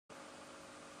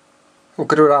Well,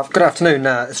 good afternoon.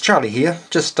 It's Charlie here.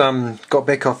 Just got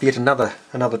back off yet another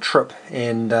trip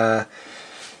and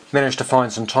managed to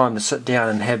find some time to sit down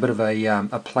and have a bit of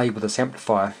a play with this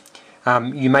amplifier.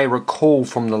 You may recall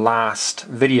from the last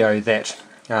video that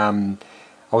I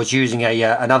was using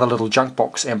another little junk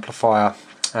box amplifier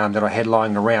that I had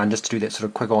lying around just to do that sort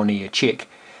of quick on-ear check.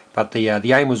 But the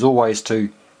aim was always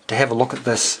to have a look at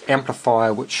this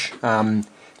amplifier, which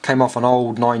came off an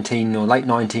old late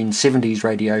 1970s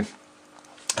radio.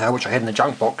 Which I had in the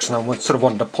junk box, and I sort of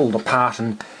wanted to pull it apart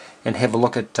and have a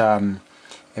look at basically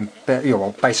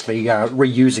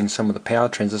reusing some of the power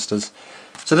transistors.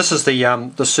 So this is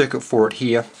the circuit for it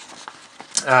here.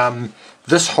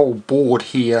 This whole board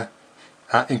here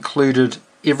included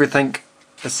everything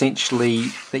essentially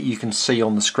that you can see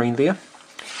on the screen there.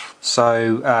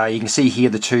 So you can see here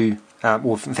the two,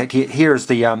 in fact here is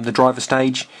the driver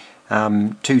stage,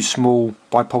 two small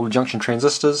bipolar junction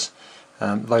transistors.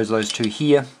 Those two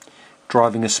here,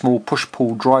 driving a small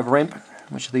push-pull driver amp,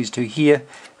 which are these two here,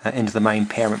 into the main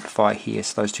power amplifier here.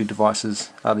 So those two devices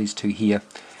are these two here,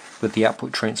 with the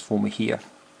output transformer here.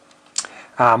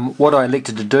 What I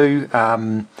elected to do,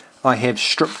 I have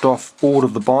stripped off all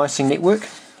of the biasing network,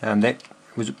 that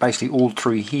was basically all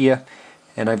through here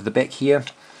and over the back here.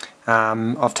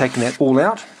 I've taken that all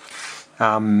out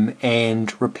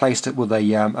and replaced it with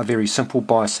a very simple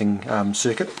biasing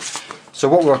circuit. So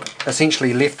what we're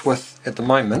essentially left with at the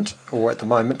moment,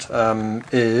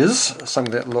 is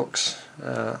something that looks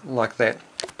like that.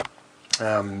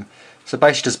 So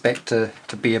basically just back to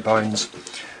bare bones.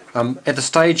 At the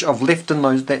stage I've left in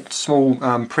that small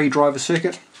pre-driver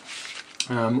circuit,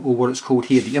 or what it's called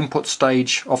here, the input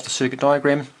stage of the circuit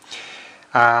diagram.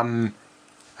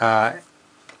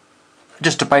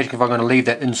 Just debating if I'm going to leave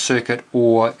that in circuit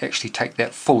or actually take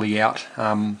that fully out.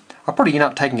 I'll probably end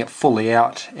up taking it fully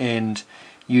out and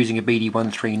using a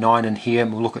BD139 in here,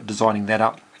 and we'll look at designing that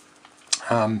up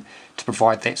to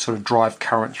provide that sort of drive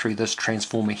current through this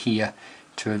transformer here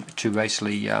to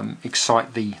basically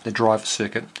excite the driver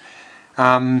circuit.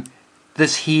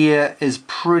 This here is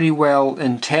pretty well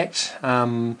intact.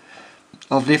 I've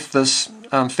left this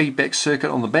feedback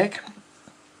circuit on the back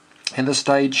at this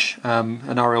stage, an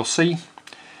RLC.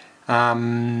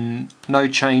 No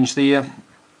change there.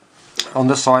 On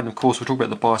this side, and of course we'll talk about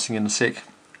the biasing in a sec.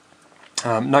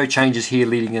 No changes here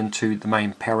leading into the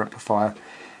main power amplifier.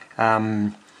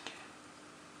 Yeah,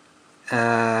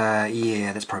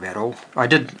 that's probably about all. I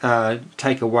did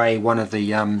take away one of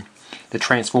the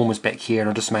transformers back here, and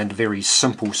I just made a very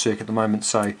simple circuit at the moment.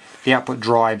 So the output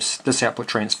drives this output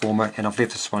transformer, and I've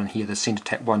left this one here, the center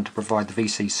tap one, to provide the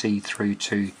VCC through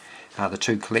to the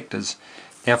two collectors.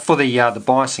 Now for the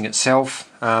biasing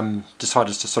itself,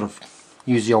 decided to sort of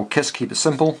use the old KISS, keep it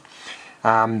simple.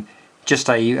 Just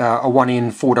a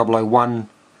 1N4001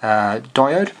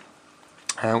 diode,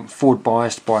 forward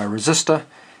biased by a resistor,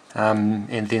 and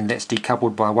then that's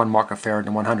decoupled by a 1 microfarad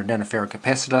and 100 nanofarad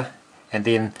capacitor, and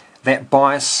then that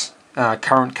bias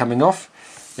current coming off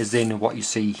is then what you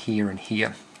see here and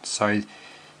here. So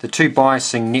the two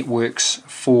biasing networks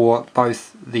for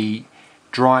both the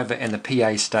driver and the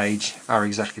PA stage are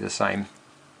exactly the same.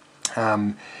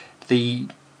 The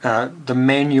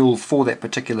manual for that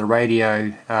particular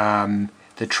radio,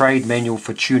 the trade manual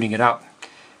for tuning it up,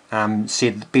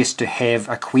 said best to have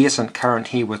a quiescent current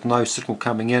here with no signal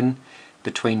coming in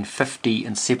between 50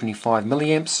 and 75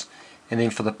 milliamps, and then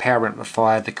for the power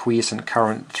amplifier the quiescent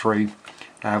current through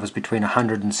was between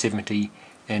 170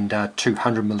 and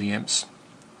 200 milliamps.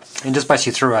 And just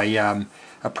basically through a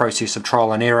process of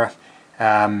trial and error,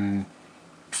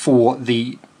 for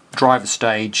the driver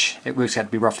stage it works out to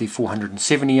be roughly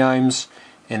 470 ohms,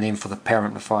 and then for the power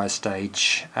amplifier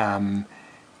stage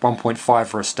 1.5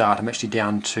 for a start. I'm actually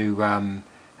down to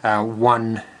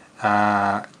 1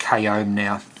 k ohm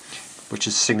now, which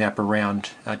is sitting up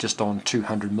around just on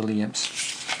 200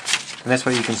 milliamps, and that's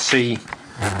what you can see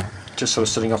just sort of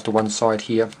sitting off to one side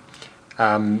here.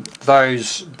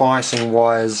 Those biasing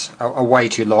wires are way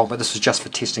too long, but this is just for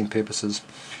testing purposes.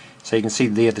 So you can see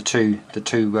there the two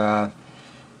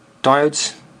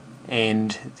diodes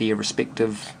and their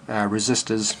respective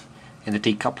resistors and the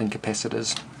decoupling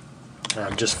capacitors,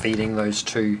 just feeding those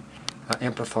two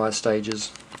amplifier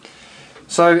stages.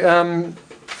 So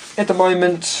at the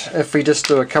moment, if we just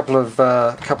do a couple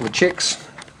of checks,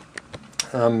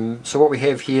 so what we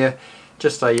have here,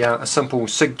 just a simple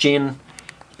SIG-gen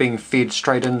being fed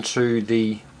straight into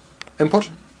the input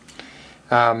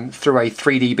through a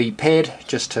 3 dB pad,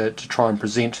 just to try and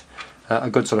present a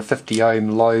good sort of 50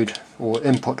 ohm load, or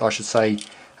input I should say,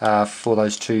 for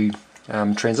those two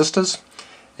transistors.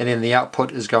 And then the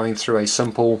output is going through a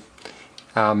simple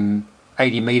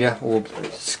 80 meter, or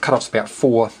cut-off's about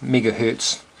 4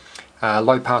 megahertz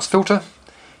low pass filter,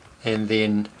 and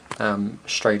then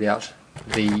straight out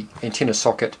the antenna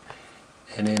socket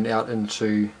and then out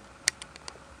into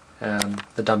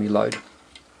the dummy load.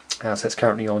 So that's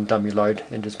currently on dummy load,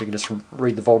 and we can just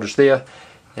read the voltage there,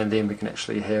 and then we can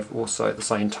actually have also at the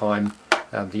same time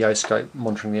the oscilloscope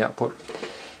monitoring the output.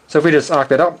 So if we just arc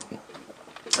that up,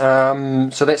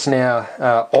 so that's now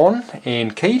on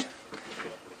and keyed,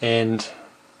 and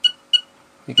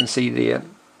you can see there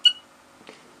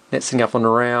that's sitting up on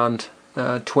around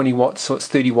 20 watts, so it's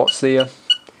 30 watts there,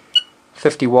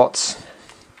 50 watts,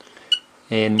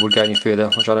 and we'll go any further,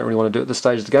 which I don't really want to do at this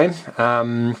stage of the game.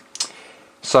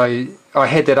 So I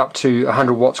had that up to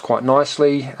 100 watts quite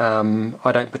nicely.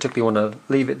 I don't particularly want to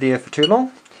leave it there for too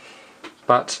long,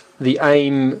 but the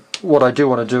aim, what I do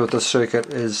want to do with this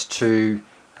circuit is to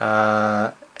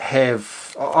I'd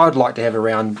like to have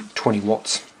around 20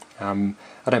 watts. I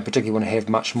don't particularly want to have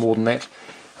much more than that.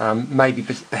 Maybe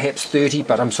perhaps 30,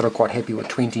 but I'm sort of quite happy with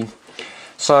 20.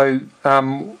 So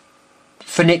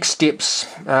for next steps,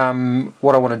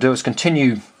 what I want to do is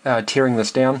continue tearing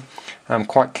this down. I'm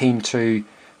quite keen to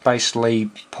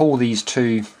basically pull these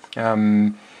two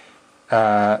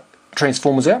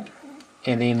transformers out,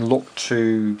 and then look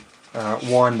to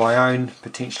wind my own,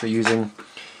 potentially using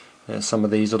some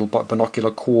of these little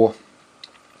binocular core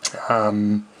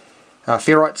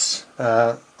ferrites.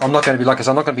 I'm not going to be, like I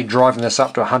said, I'm not going to be driving this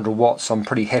up to 100 watts. I'm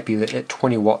pretty happy that at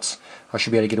 20 watts I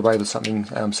should be able to get away with something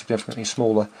significantly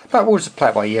smaller. But we'll just play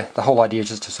it by ear. The whole idea is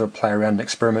just to sort of play around and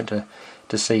experiment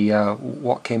to see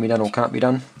what can be done or can't be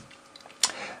done.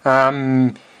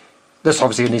 This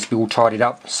obviously needs to be all tidied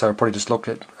up, so I'll probably just look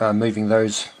at moving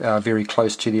those very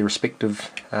close to their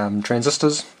respective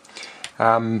transistors.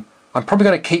 I'm probably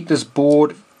going to keep this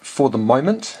board for the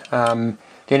moment.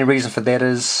 The only reason for that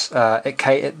is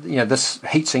this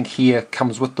heatsink here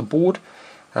comes with the board,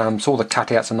 so all the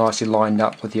cutouts are nicely lined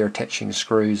up with their attaching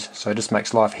screws, so it just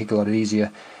makes life a heck of a lot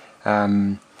easier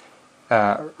rather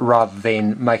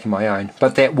than making my own.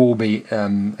 But that will be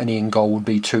an end goal, would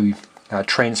be to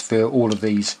transfer all of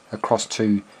these across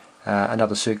to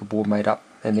another circuit board made up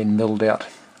and then milled out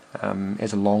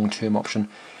as a long-term option.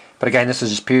 But again, this is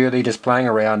just purely just playing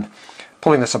around,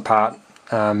 pulling this apart,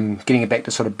 getting it back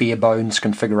to sort of bare bones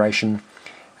configuration,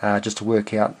 just to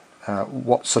work out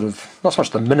what sort of, not so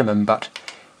much the minimum, but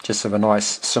just sort of a nice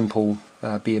simple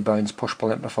bare bones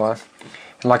push-pull amplifier.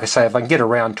 And like I say, if I can get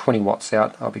around 20 watts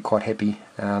out, I'll be quite happy.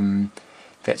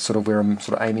 That's sort of where I'm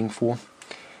sort of aiming for.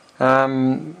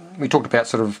 We talked about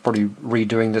sort of probably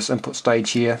redoing this input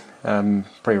stage here,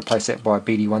 probably replace that by a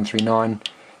BD139.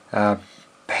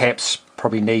 Perhaps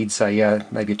probably needs a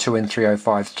maybe a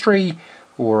 2N3053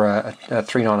 or a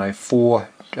 3904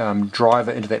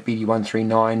 driver into that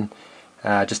BD139,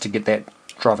 just to get that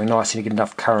driving nicely, to get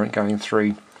enough current going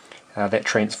through that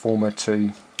transformer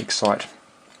to excite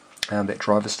that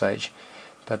driver stage.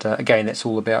 But again, that's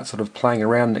all about sort of playing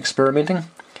around and experimenting.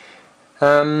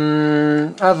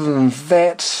 Other than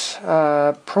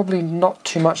that, probably not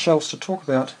too much else to talk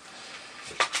about.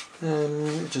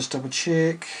 Just double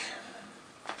check.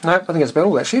 No, I think that's about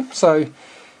all actually. So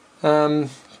you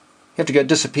have to go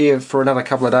disappear for another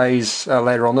couple of days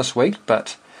later on this week,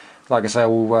 but like I say,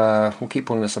 we'll keep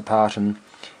pulling this apart, and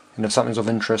if something's of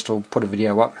interest, we'll put a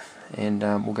video up, and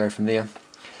we'll go from there.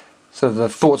 So the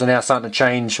thoughts are now starting to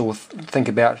change, or think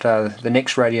about the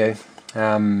next radio.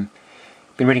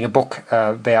 Been reading a book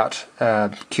about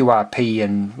QRP,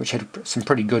 and which had some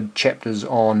pretty good chapters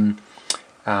on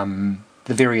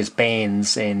the various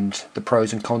bands and the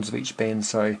pros and cons of each band.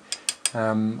 So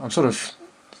I'm sort of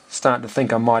starting to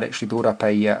think I might actually build up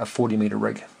a 40 meter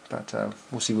rig, but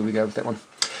we'll see where we go with that one.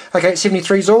 Okay,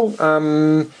 73's all.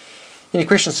 Any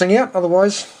questions, sing out.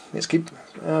 Otherwise, let's keep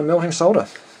melting solder.